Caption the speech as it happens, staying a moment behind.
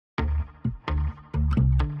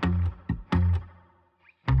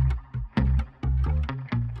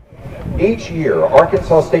Each year,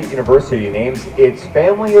 Arkansas State University names its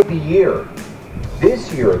Family of the Year.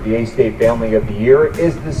 This year, the A-State Family of the Year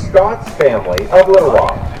is the Stotts family of Little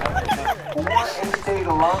Rock. You're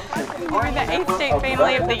the A-State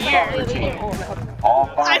Family of the Year. All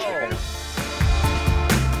five.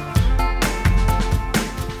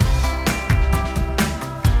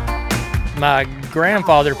 My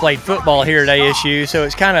grandfather played football here at ASU, so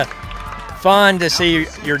it's kind of fun to see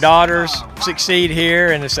your daughters succeed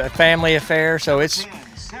here, and it's a family affair, so it's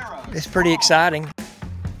pretty exciting.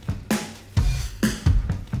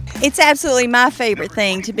 It's absolutely my favorite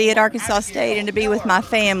thing to be at Arkansas State and to be with my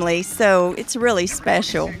family, so it's really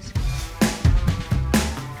special.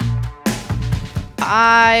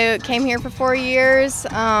 I came here for 4 years,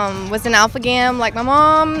 was an Alpha Gam like my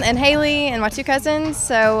mom and Haley and my two cousins,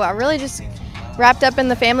 so I really just wrapped up in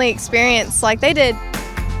the family experience like they did.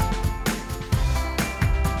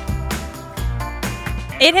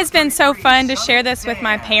 It has been so fun to share this with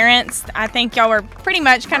my parents. I think y'all were pretty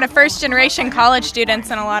much kind of first-generation college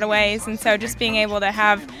students in a lot of ways, and so just being able to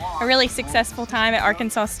have a really successful time at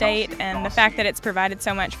Arkansas State and the fact that it's provided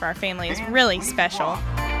so much for our family is really special.